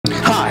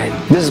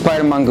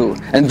Spider Mangu,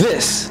 and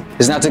this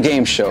is not a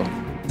game show.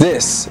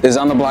 This is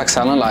On the Block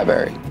Silent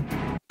Library,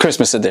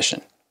 Christmas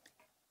edition.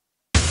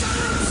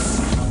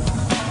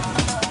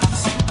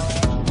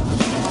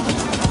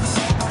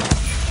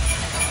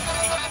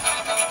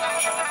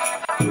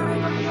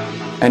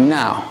 And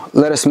now,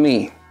 let us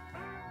meet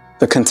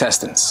the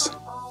contestants.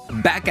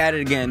 Back at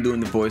it again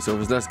doing the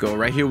voiceovers. Let's go.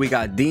 Right here we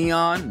got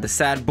Dion, the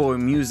sad boy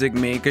music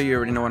maker. You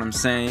already know what I'm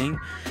saying.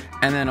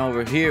 And then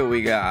over here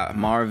we got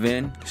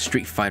Marvin,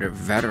 Street Fighter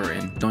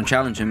veteran. Don't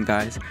challenge him,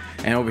 guys.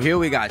 And over here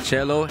we got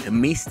Cello,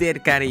 Mr.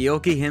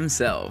 Karaoke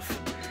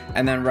himself.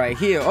 And then right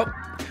here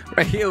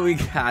we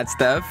got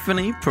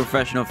Stephanie,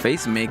 professional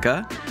face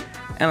maker.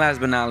 And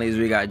last but not least,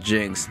 we got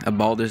Jinx, a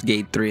Baldur's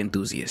Gate 3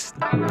 enthusiast.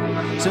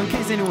 So in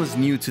case anyone's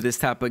new to this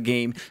type of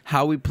game,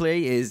 how we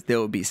play is there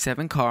will be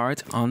 7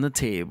 cards on the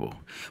table.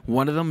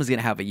 One of them is going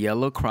to have a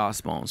yellow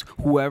crossbones.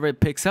 Whoever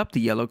picks up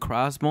the yellow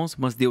crossbones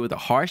must deal with a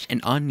harsh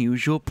and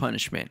unusual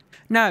punishment.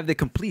 Now, if they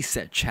complete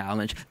said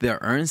challenge, they'll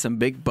earn some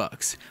big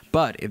bucks.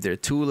 But if they're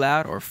too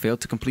loud or fail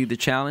to complete the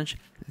challenge,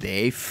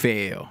 they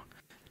fail.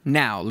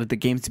 Now, let the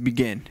games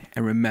begin.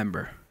 And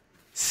remember,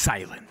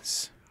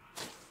 silence.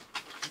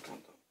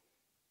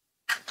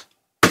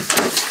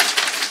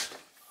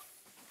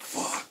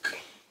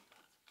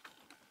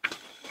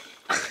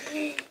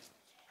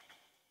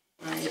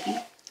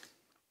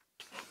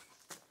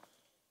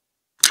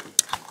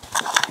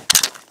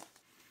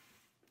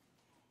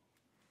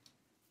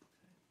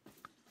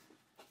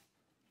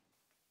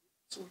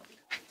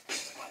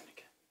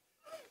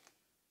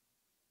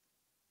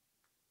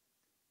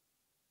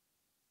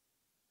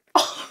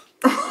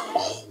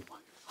 Oh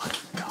my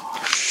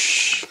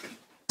gosh.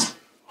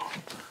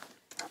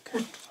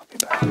 Okay, I'll be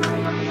back.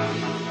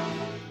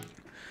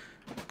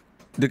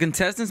 The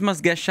contestants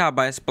must get shot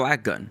by a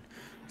splat gun,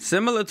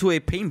 similar to a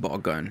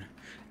paintball gun.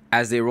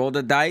 As they roll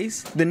the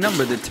dice, the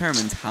number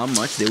determines how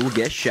much they will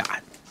get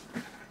shot.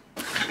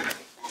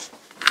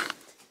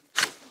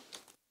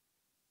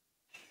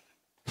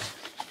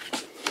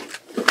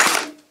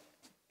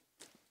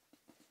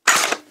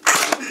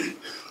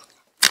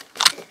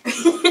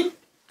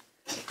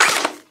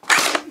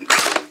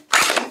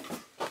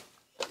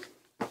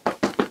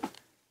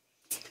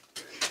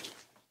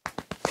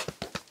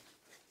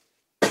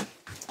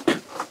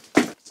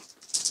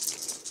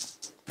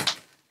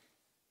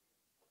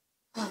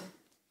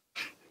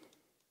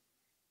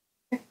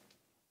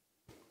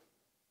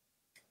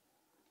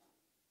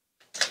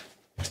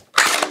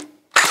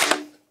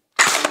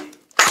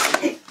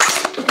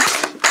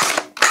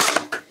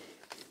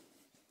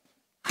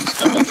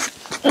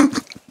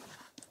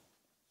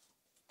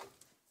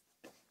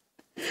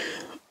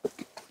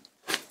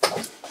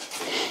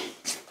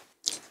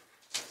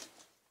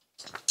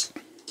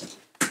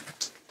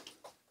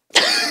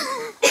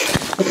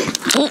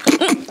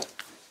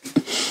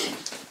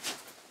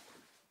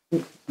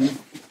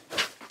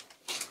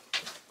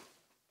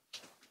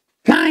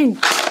 Nine.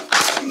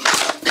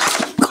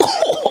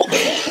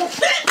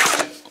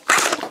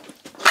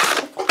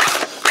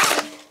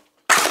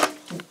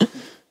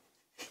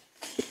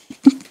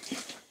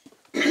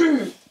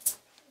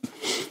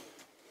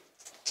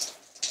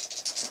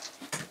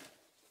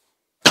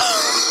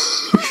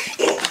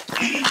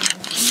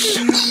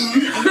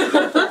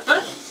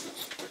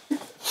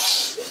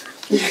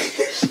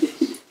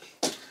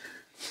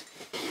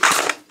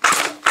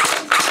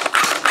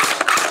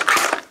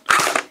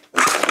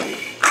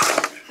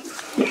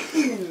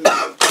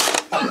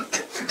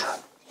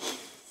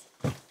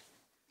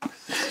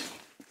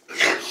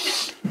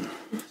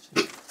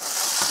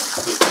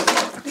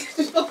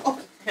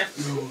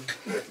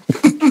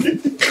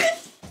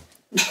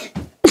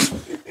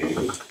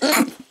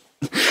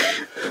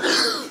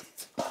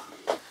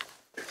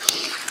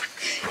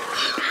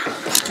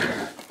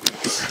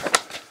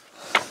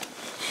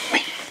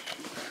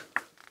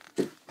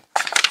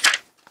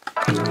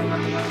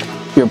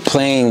 Your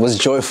playing was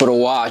joyful to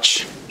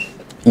watch.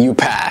 You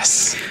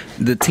pass.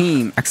 The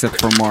team,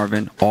 except for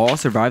Marvin, all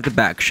survived the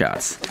back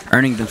shots,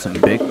 earning them some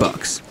big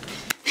bucks.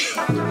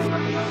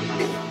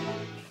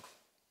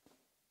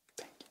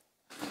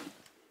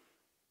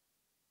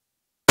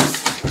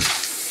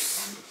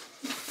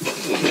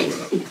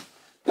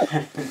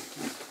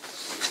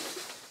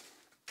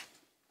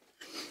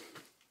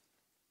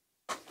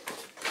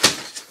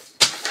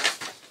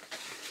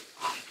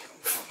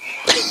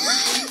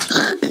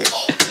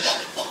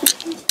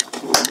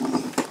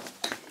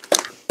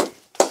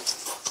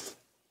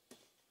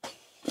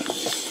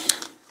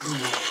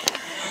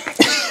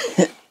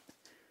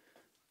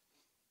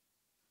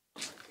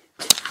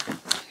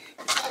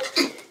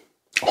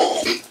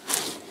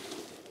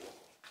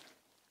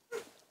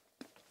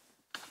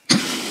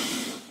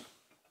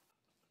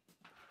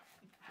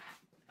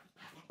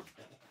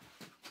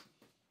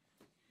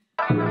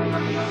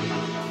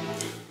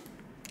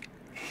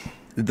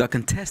 The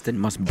contestant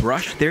must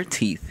brush their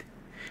teeth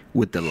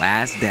with the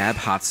last dab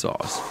hot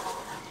sauce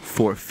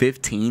for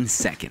 15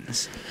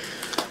 seconds.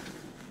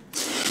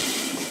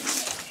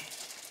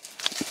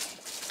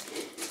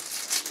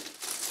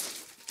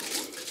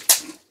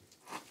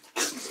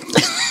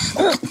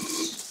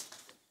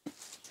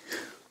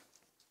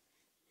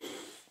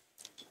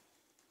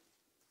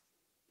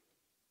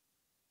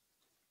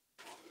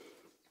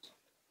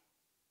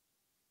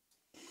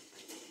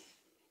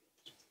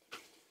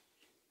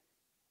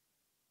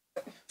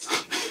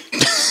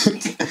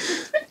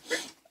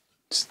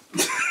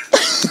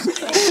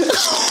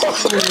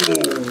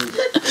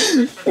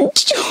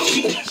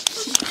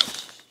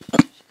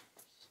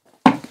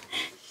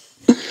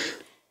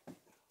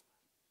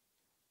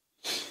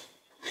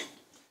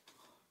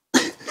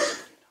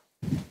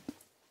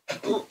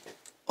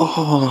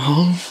 Oh.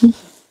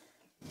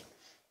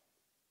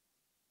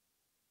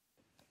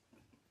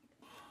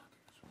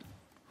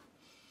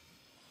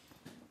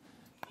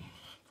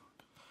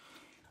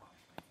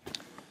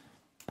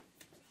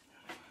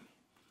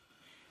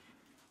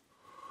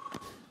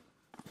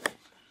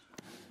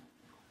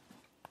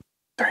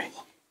 Three,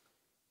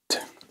 two.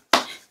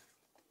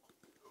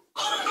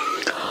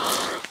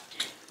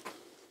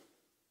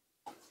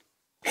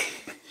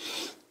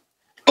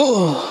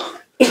 Oh.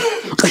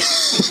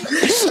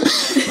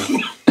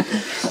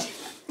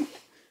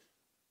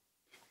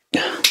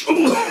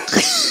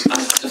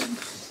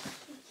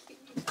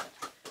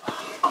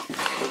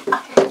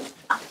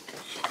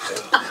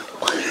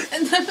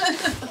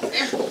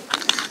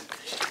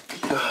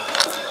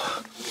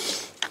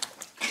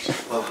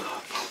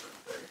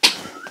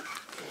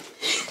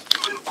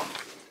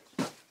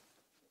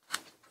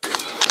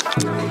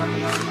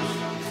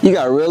 You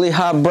got really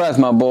hot breath,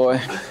 my boy,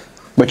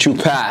 but you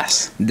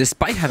pass.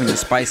 Despite having a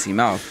spicy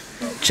mouth,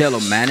 Cello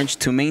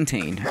managed to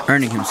maintain,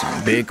 earning him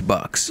some big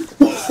bucks.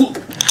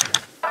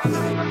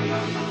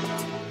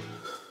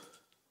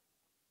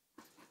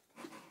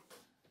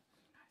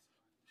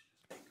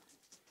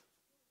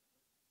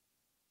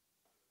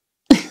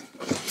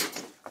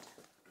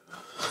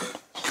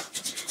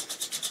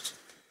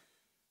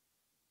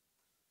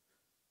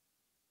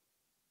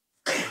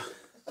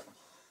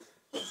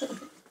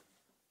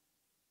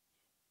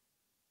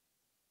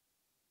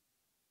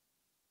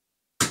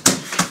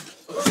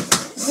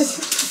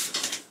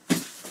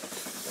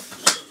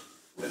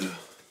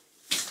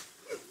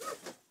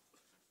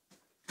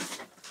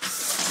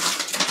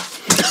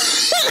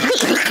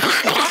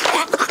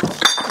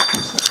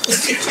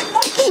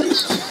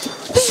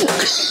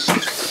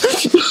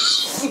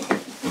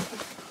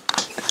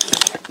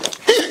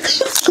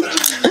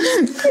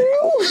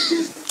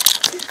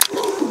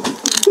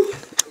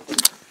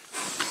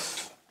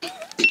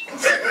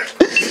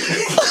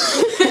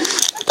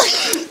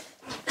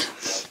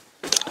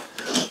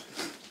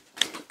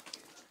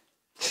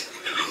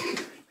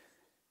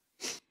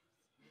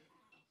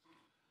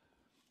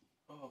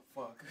 Oh,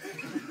 fuck.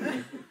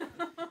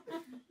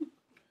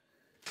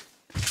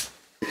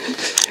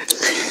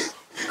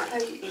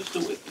 Let's do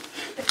it.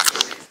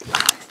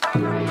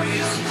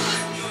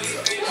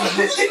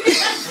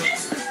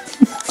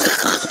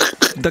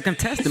 The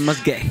contestant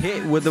must get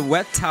hit with a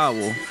wet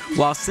towel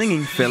while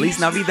singing Feliz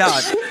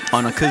Navidad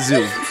on a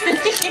kazoo.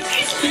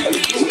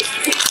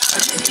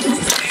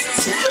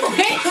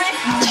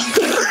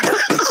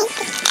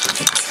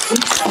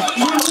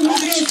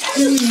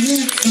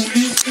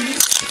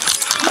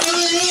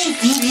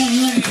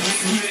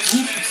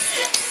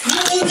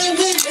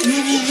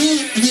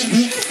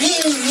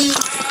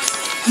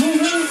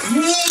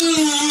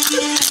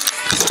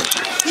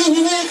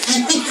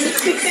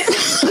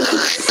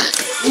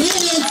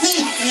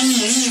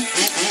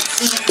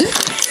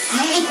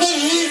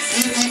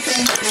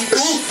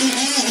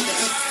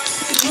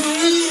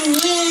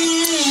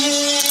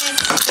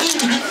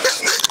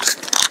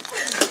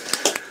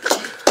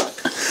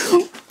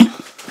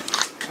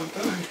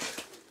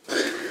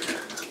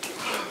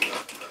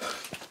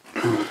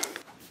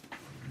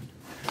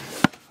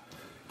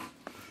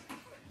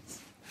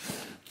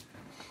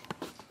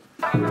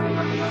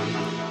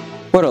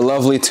 What a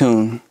lovely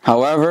tune.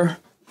 However,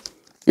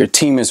 your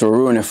teammates will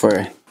ruin it for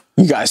you.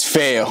 You guys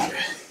fail.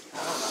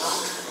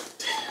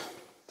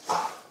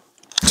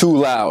 Too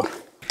loud.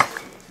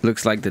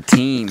 Looks like the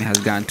team has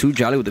gone too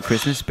jolly with the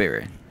Christmas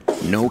spirit.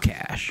 No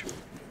cash.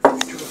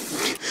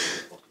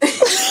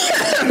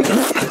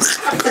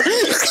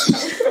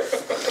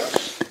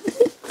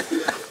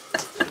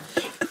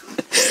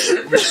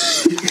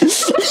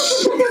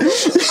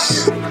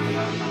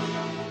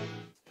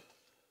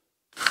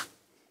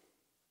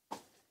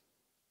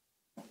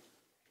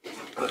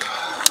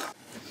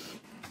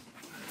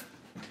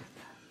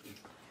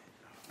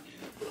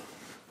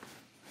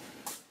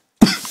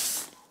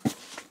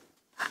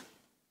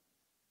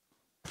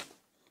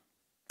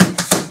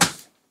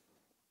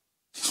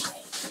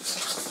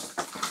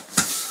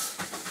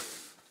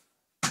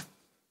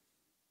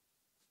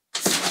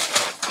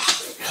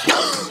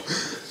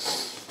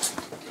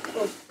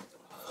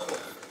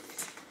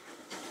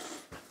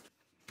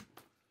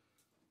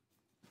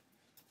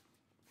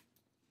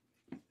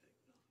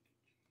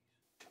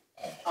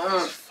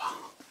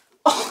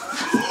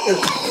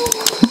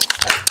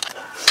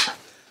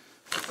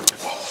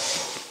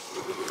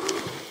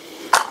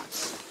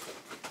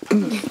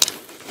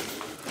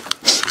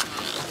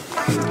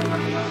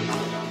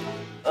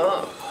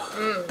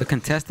 The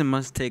contestant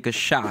must take a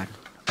shot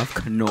of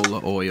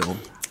canola oil.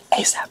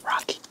 ASAP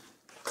Rocky.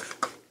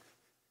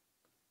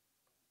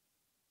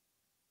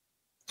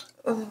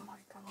 Oh my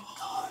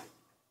god.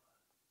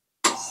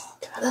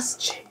 That's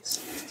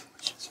cheese.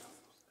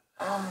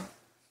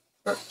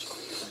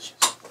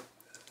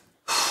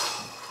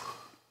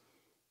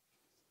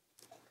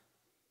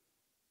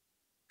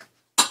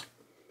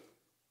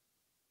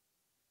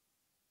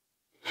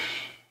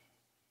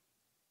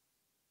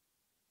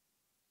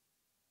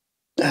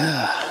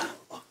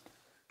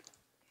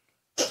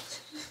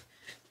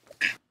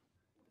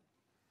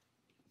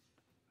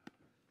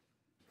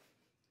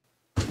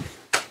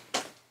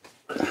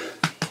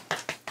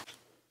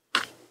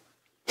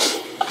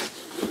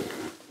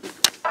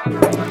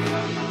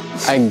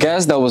 I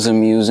guess that was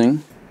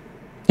amusing.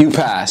 You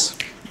pass.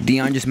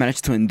 Dion just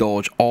managed to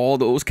indulge all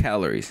those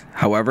calories.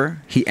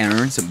 However, he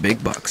earned some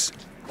big bucks.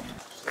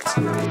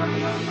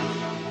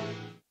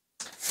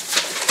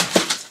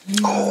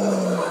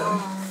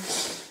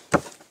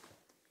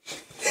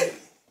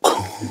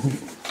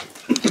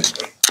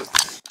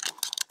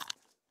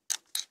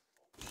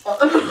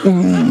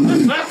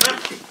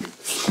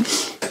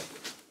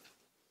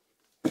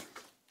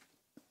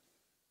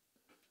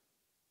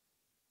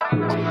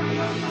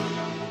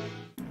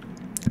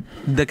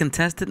 The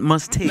contestant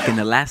must take an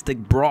elastic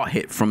bra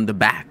hit from the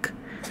back,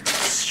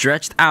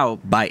 stretched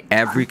out by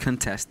every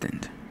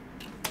contestant.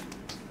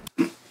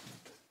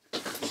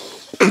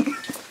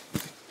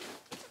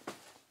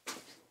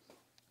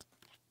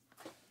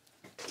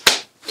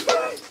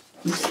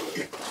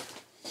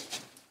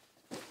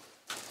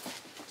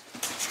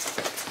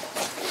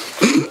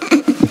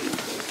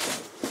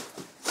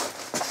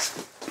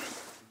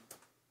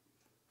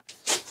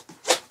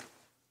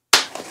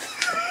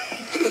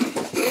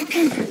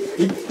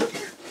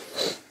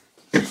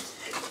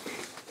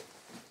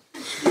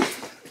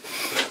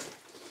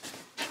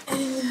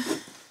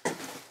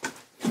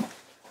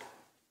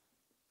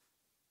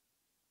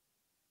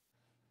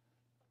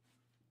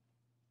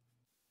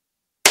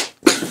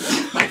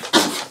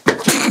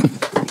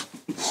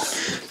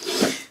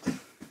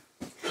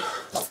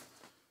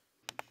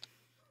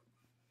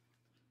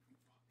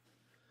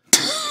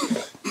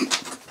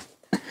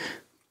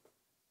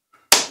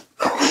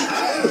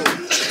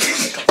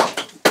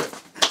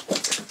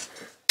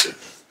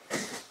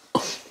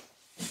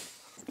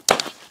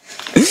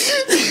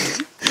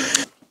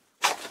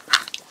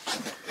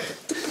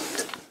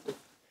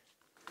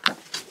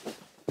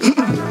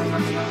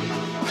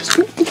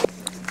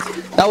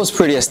 That was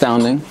pretty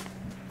astounding.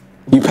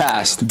 You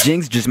passed.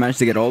 Jinx just managed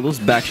to get all those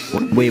back.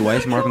 Wait, why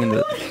is Marvin in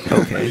the?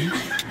 Okay.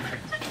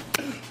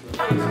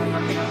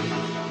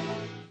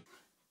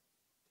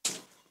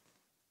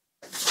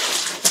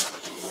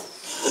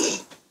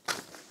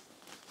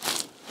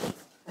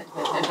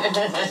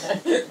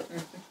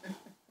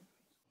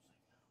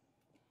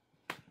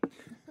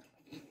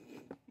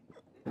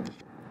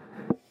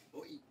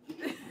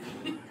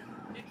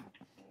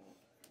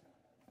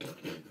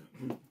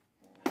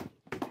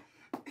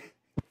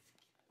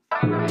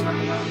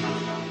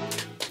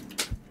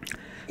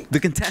 The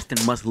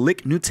contestant must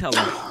lick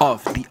Nutella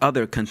off the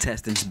other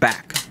contestant's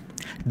back.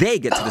 They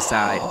get to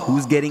decide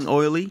who's getting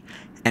oily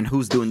and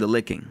who's doing the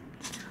licking.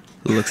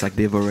 Looks like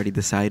they've already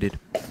decided.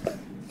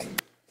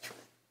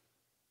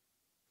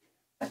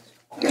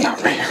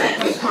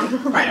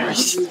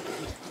 Right.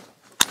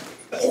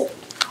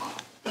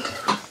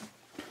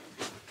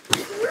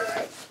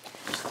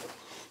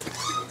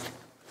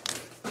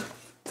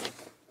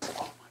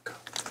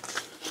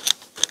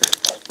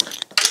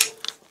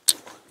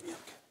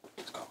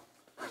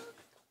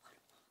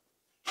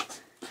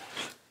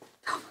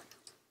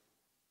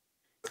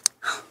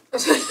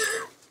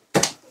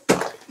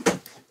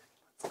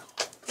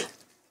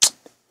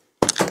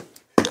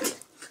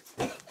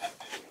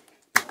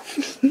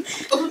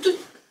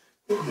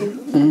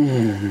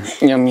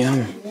 Yum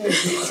yum.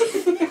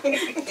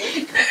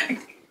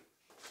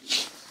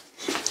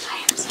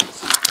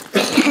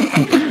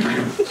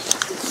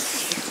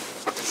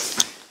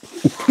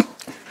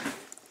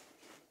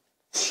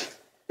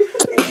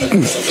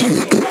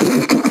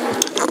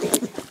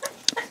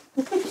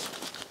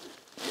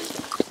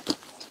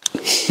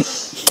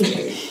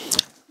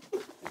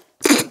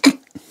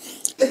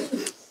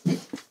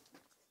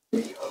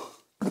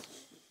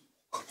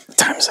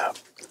 Time's up.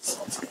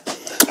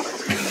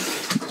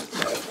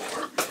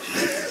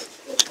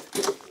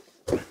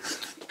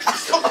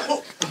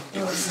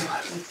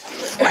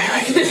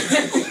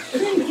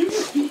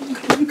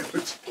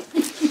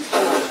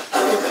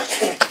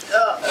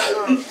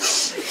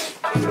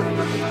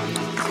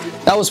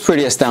 That was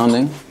pretty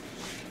astounding.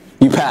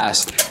 You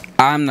passed.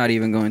 I'm not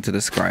even going to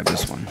describe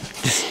this one.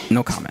 Just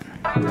no comment.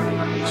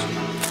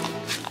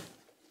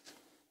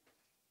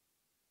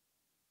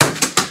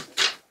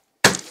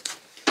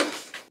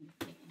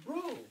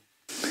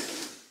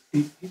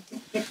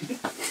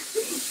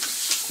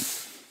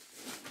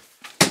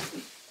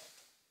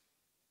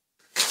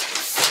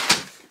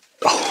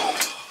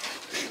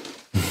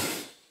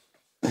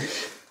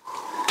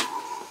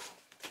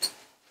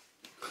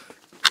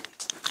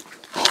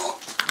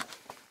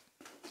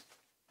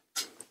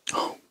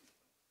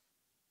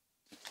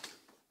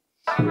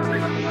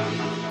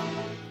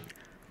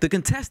 The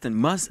contestant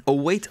must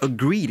await a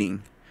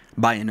greeting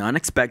by an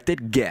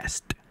unexpected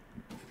guest.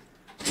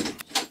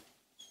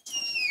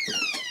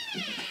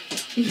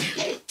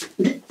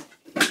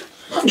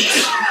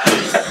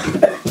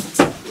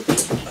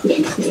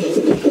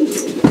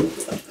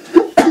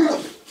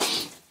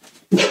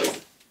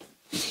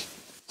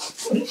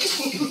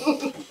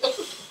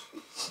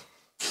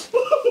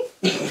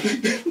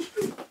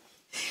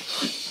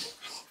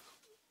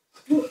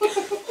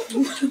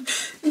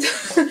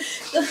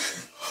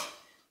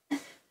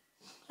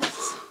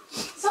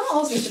 Someone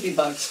else needs to be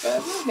Bugs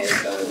fed. My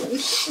hair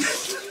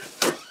goes.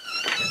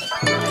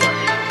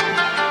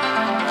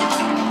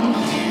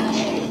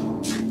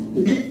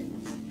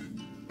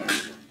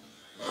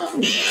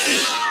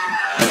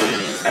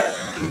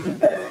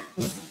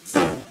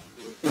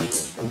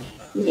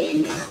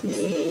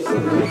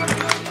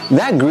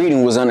 That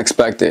greeting was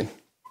unexpected,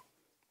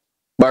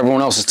 but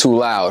everyone else is too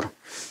loud.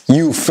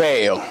 You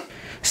fail.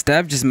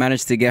 Steph just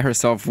managed to get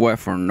herself wet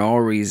for no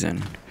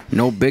reason.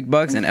 No big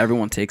bucks, and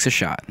everyone takes a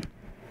shot.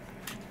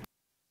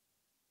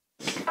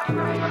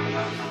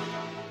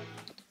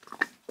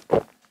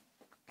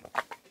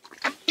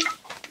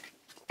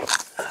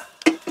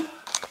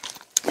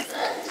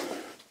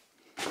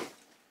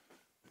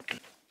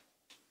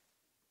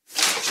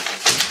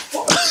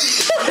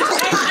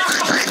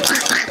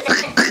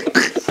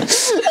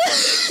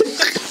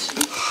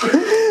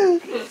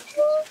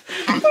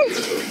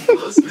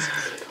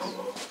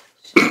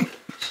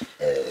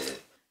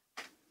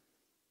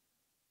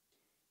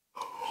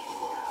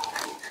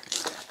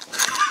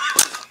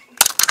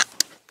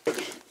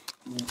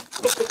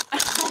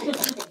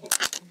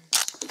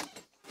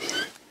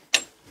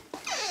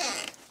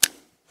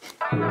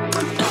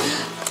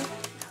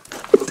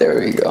 There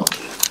we go.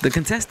 The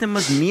contestant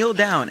must kneel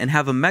down and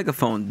have a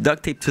megaphone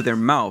duct taped to their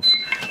mouth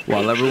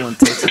while everyone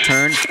takes a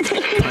turn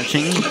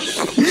punching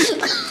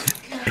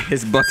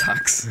his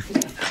buttocks.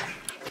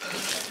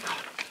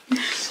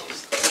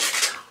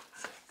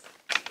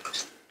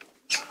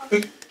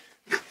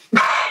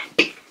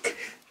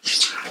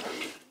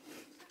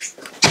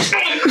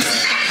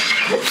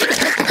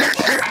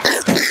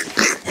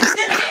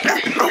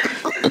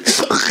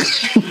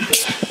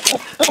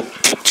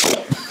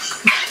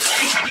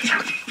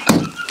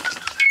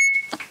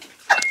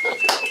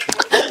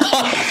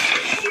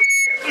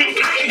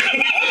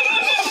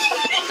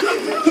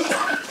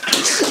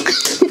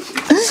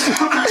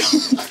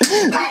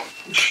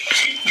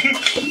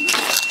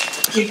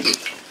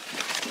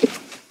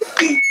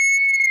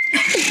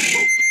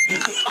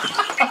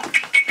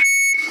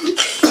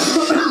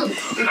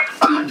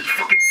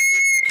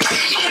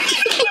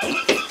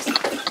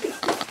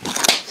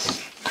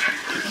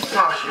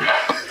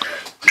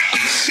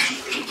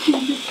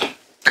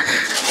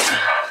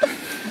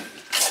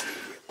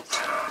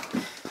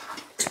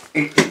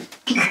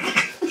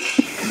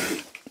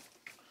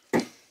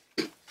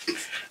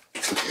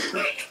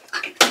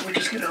 We're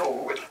just getting it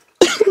over with.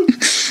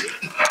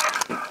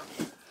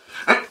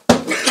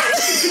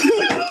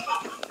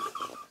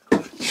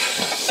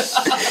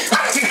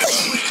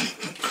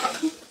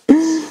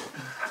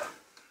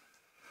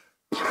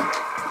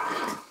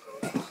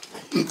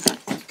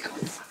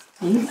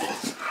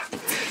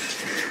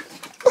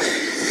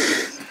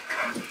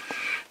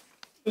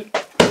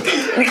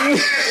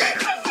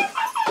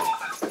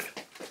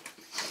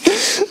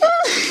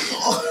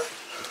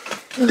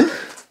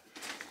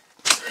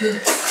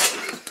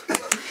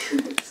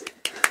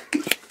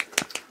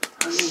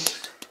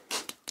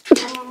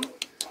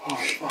 Oh,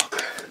 fuck.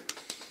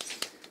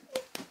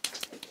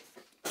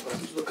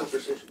 Let's look up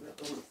position.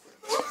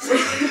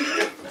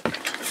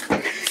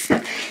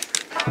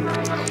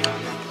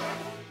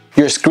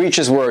 Your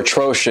screeches were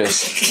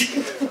atrocious.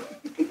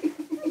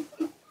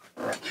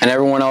 And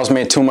everyone else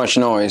made too much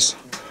noise.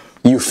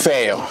 You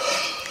fail.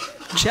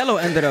 Cello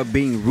ended up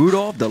being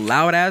Rudolph the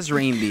loud-ass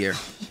reindeer.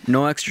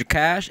 No extra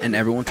cash, and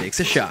everyone takes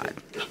a shot.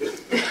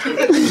 I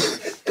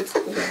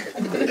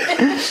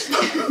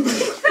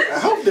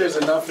hope there's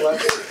enough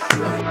left.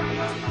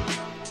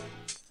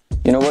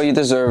 You know what? You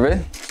deserve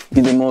it.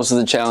 You did most of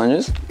the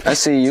challenges. I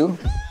see you.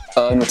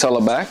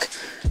 Nutella back.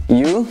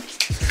 You,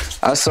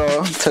 I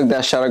saw, took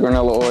that shot of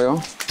granola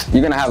oil.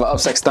 You're gonna have an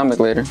upset stomach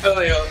later.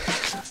 Oh, yeah.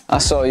 I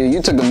saw you.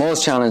 You took the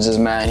most challenges,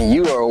 man.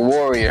 You are a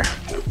warrior.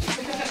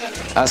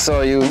 I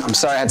saw you. I'm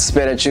sorry I had to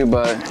spit at you,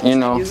 but you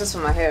know. Use this for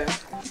my hair.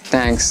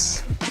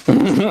 Thanks.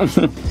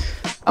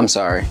 I'm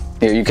sorry.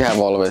 Here, you can have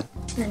all of it.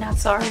 You're not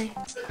sorry.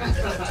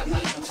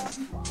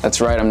 That's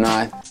right, I'm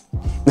not.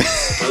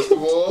 First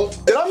of all,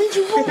 did I meet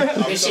you wrong?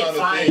 I'm shit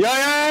fine. Yo,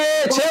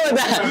 chill with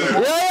that.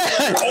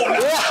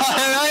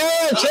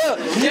 Yo, chill.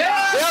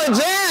 Yeah. Yo,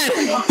 Jan.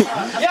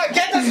 Yeah,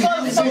 get this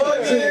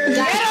motherfucker.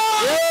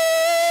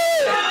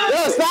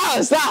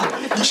 Stop.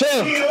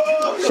 Chill.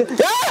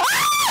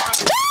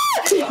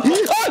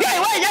 Okay,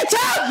 wait, get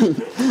chill.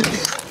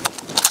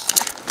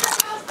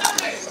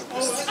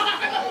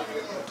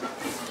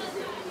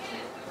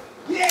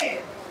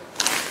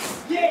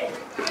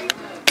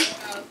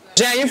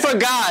 Jan, you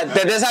forgot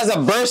that this has a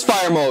burst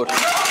fire mode.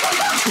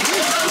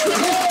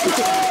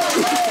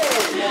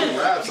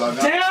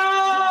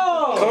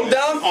 Come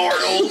down,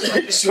 Arnold.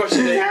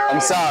 I'm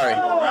sorry,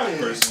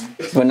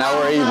 but now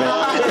we're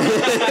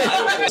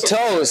even.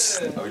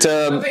 Toast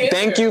to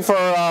thank you for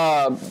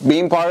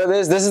being part of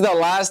this. This is the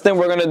last thing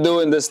we're gonna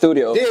do in the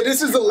studio. Yeah,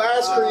 this is the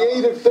last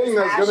creative thing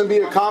that's gonna be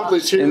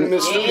accomplished here in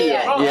this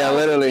studio. Yeah,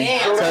 literally.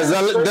 Because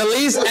the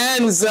lease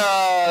ends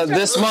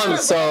this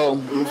month, so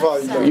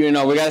you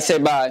know we gotta say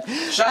bye.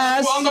 Shout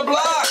out to On the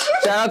Block.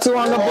 Shout out to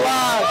On the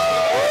Block.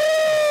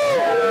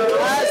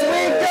 As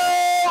we go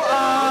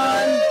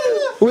on,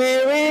 we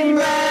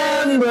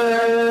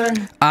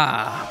remember.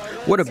 Ah,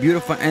 what a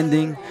beautiful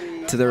ending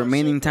to the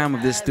remaining time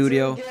of this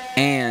studio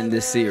and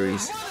this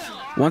series.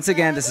 Once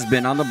again, this has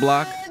been On the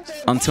Block.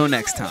 Until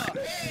next time.